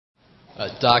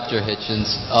Dr.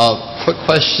 Hitchens, quick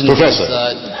question. Professor.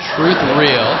 Is truth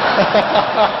real?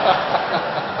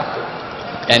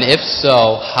 And if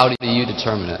so, how do you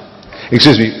determine it?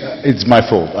 Excuse me, it's my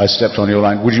fault. I stepped on your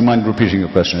line. Would you mind repeating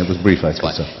your question? It was brief, I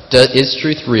think. So. Is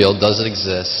truth real? Does it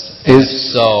exist? If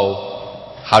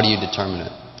so, how do you determine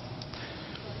it?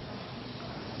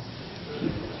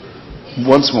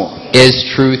 Once more. Is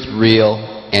truth real?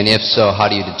 And if so, how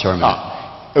do you determine it?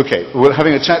 Okay. Well,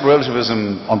 having attacked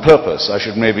relativism on purpose, I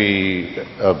should maybe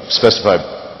specify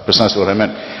precisely what I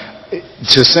meant.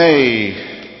 To say,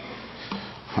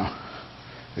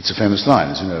 it's a famous line,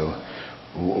 as you know,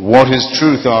 what is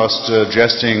truth, asked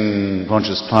jesting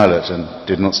Pontius Pilate, and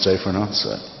did not stay for an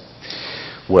answer.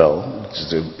 Well,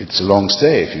 it's a long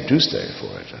stay if you do stay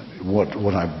for it.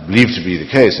 What I believe to be the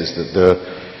case is that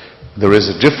there is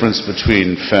a difference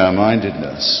between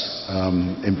fair-mindedness,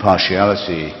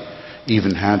 impartiality,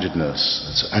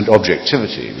 even-handedness, and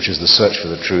objectivity, which is the search for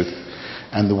the truth,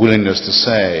 and the willingness to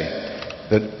say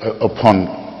that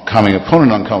upon coming upon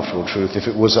an uncomfortable truth, if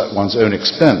it was at one's own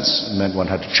expense, it meant one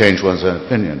had to change one's own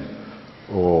opinion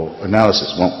or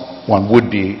analysis, one would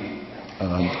be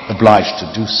obliged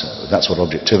to do so. That's what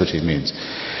objectivity means.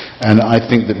 And I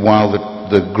think that while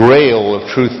the grail of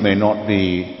truth may not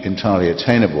be entirely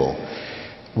attainable,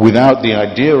 without the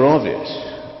idea of it,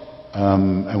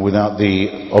 and without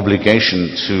the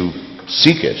obligation to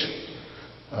seek it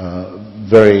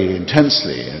very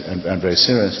intensely and very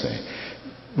seriously,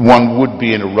 one would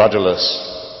be in a rudderless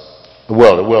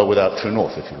world, a world without true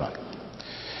north, if you like.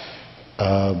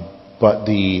 But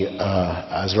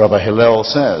as Rabbi Hillel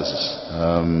says,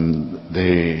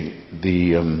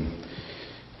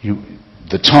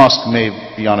 the task may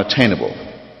be unattainable,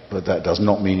 but that does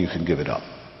not mean you can give it up.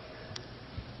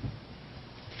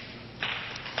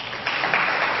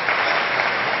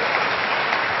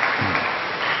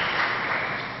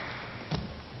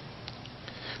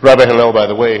 Rabbi Hillel, by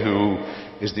the way, who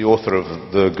is the author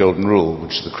of the Golden Rule,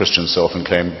 which the Christians so often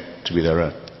claim to be their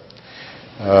own.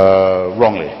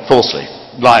 Wrongly, falsely,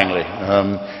 lyingly,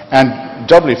 and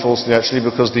doubly falsely actually,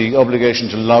 because the obligation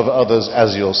to love others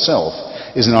as yourself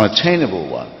is an unattainable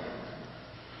one.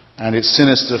 And it's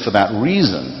sinister for that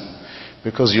reason,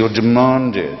 because it's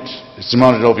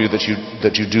demanded of you that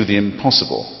you do the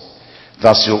impossible.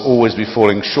 Thus you'll always be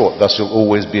falling short, thus you'll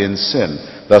always be in sin,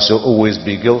 thus you'll always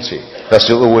be guilty, thus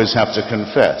you'll always have to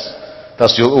confess,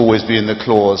 thus you'll always be in the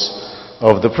claws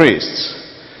of the priests.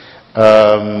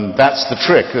 That's the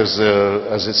trick, as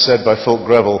it's said by Fulk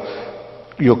Greville,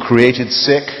 you're created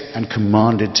sick and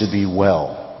commanded to be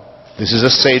well. This is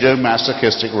a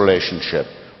sadomasochistic relationship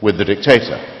with the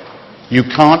dictator. You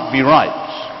can't be right.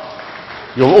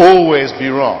 You'll always be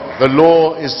wrong. The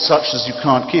law is such as you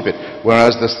can't keep it.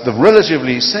 Whereas the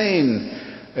relatively sane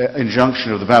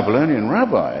injunction of the Babylonian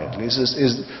rabbi, at least,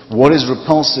 is what is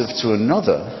repulsive to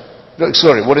another,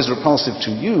 what is repulsive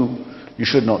to you, you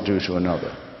should not do to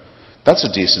another. That's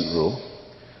a decent rule.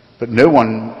 But no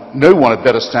one had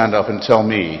better stand up and tell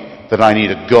me that I need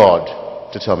a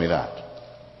God to tell me that.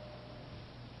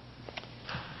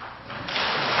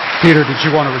 Peter, did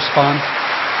you want to respond?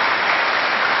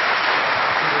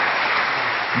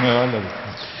 No, I love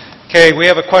it. Okay, we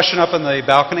have a question up on the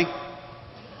balcony.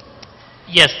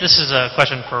 Yes, this is a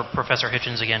question for Professor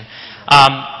Hitchens again.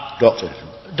 Doctor.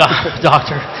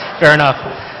 Doctor, fair enough.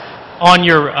 On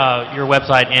your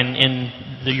website and in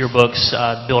your books,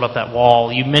 Build Up That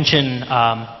Wall, you mention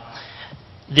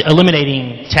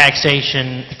eliminating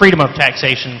taxation, freedom of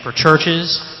taxation for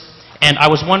churches. And I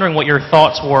was wondering what your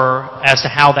thoughts were as to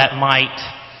how that might,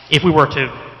 if we were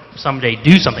to someday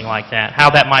do something like that, how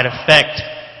that might affect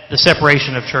the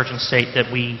separation of church and state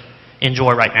that we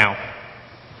enjoy right now.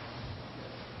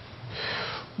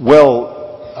 Well,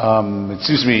 it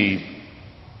seems to me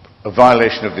a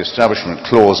violation of the Establishment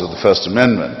Clause of the First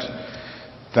Amendment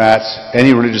that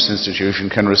any religious institution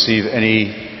can receive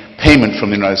any payment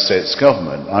from the United States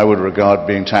government. I would regard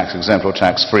being tax-exempt or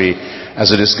tax-free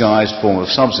as a disguised form of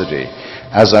subsidy,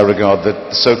 as I regard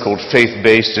the so-called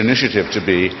faith-based initiative to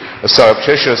be a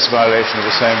surreptitious violation of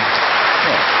the same.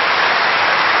 Yeah.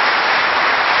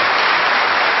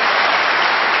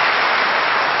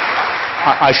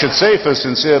 I should say for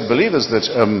sincere believers that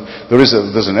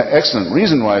there's an excellent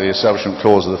reason why the Establishment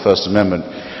Clause of the First Amendment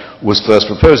was first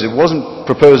proposed. It wasn't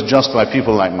proposed just by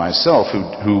people like myself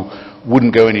who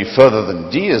wouldn't go any further than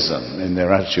deism in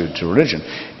their attitude to religion.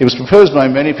 It was proposed by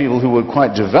many people who were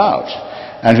quite devout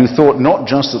and who thought not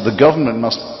just that the government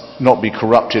must not be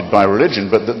corrupted by religion,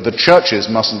 but that the churches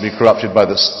mustn't be corrupted by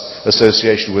this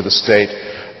association with the state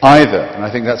either. And I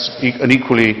think that's an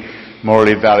equally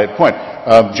morally valid point.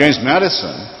 James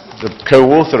Madison the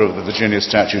co-author of the Virginia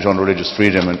Statute on Religious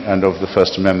Freedom and of the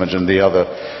First Amendment and the other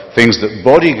things that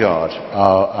bodyguard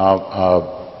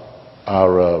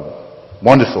our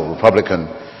wonderful Republican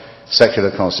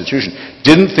secular constitution,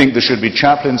 didn't think there should be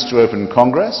chaplains to open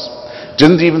Congress,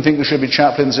 didn't even think there should be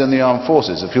chaplains in the armed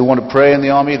forces. If you want to pray in the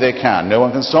army, they can. No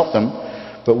one can stop them,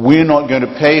 but we're not going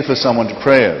to pay for someone to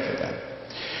pray over them.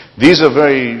 These are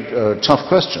very tough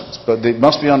questions, but it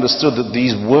must be understood that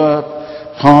these were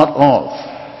part of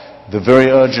the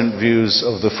very urgent views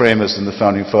of the framers and the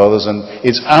founding fathers, and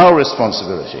it's our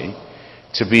responsibility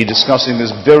to be discussing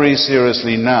this very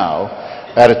seriously now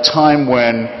at a time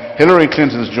when Hillary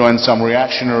Clinton's joined some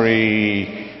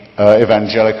reactionary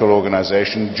evangelical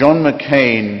organization. John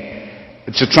McCain,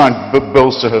 to try and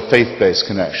bolster her faith-based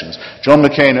connections. John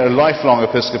McCain, a lifelong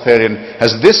Episcopalian,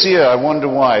 has this year, I wonder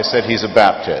why, said he's a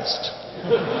Baptist.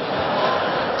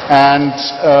 And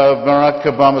Barack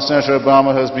Obama, Senator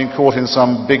Obama, has been caught in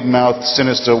some big-mouthed,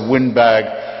 sinister, windbag,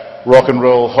 rock and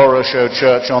roll horror show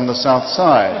church on the South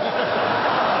Side.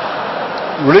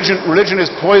 Religion is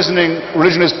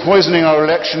poisoning our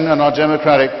election and our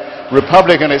democratic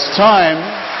republic, and it's time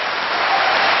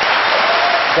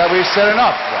that we've said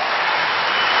enough.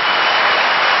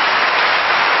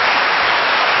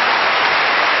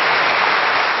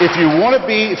 If you want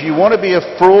to be a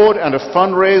fraud and a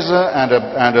fundraiser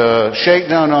and a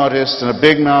shakedown artist and a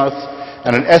big mouth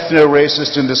and an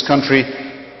ethno-racist in this country,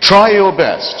 try your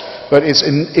best. But it's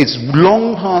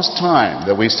long past time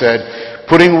that we said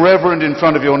putting Reverend in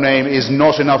front of your name is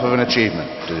not enough of an achievement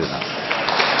to do that.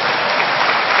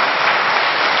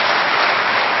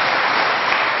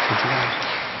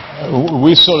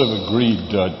 We sort of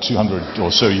agreed 200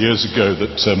 or so years ago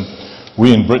that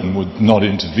we in Britain would not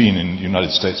intervene in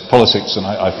United States politics, and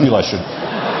I feel I should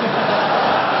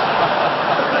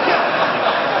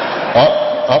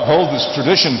uphold this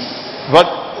tradition. But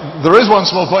there is one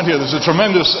small point here. There's a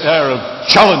tremendous air of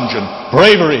challenge and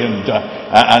bravery and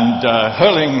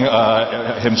hurling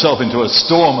himself into a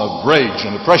storm of rage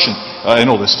and oppression in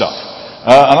all this stuff.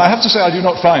 And I have to say I do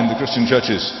not find the Christian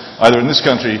churches, either in this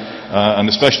country and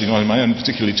especially not in my own,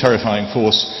 particularly terrifying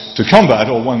force to combat,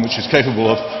 or one which is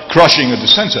capable of crushing a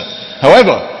dissenter.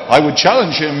 However, I would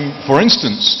challenge him, for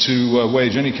instance, to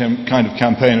wage any kind of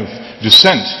campaign of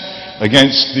dissent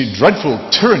against the dreadful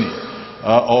tyranny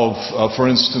of, for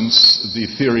instance, the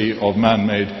theory of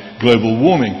man-made global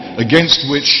warming, against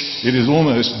which it is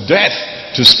almost death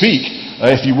to speak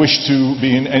if you wish to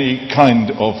be in any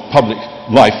kind of public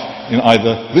life in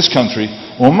either this country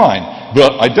or mine.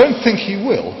 But I don't think he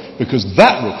will, because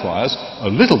that requires a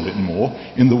little bit more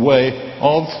in the way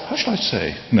of, how shall I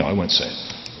say? No, I won't say it.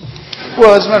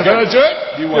 Well, as a matter of fact, Can I do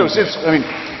it? You won't.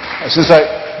 Since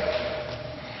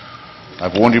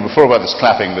I've warned you before about this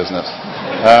clapping business.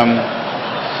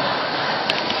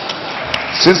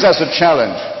 Since that's a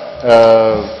challenge,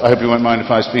 I hope you won't mind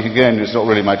if I speak again. It's not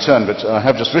really my turn, but I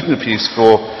have just written a piece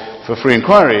for Free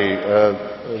Inquiry,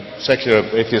 secular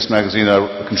atheist magazine,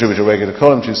 a contributor regular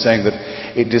column to, saying that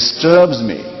it disturbs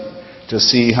me to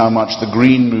see how much the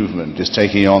green movement is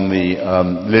taking on the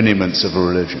lineaments of a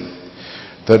religion.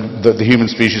 That the human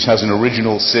species has an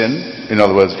original sin, in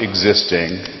other words,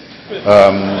 existing,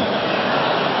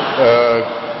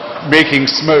 making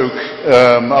smoke,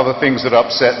 other things that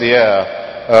upset the air,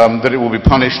 that it will be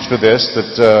punished for this,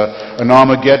 that an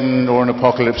Armageddon or an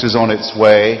apocalypse is on its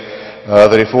way,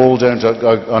 that if all don't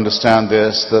understand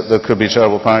this, that there could be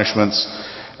terrible punishments,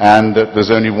 and that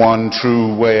there's only one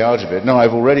true way out of it. No,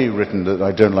 I've already written that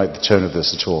I don't like the tone of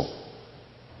this at all.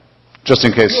 Just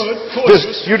in case.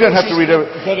 You don't have to read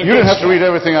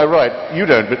everything I write. You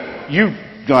don't, but you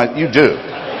guys, you do.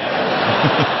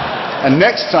 And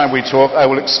next time we talk, I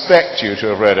will expect you to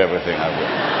have read everything I've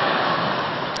written.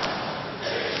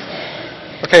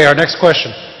 Okay, our next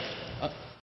question.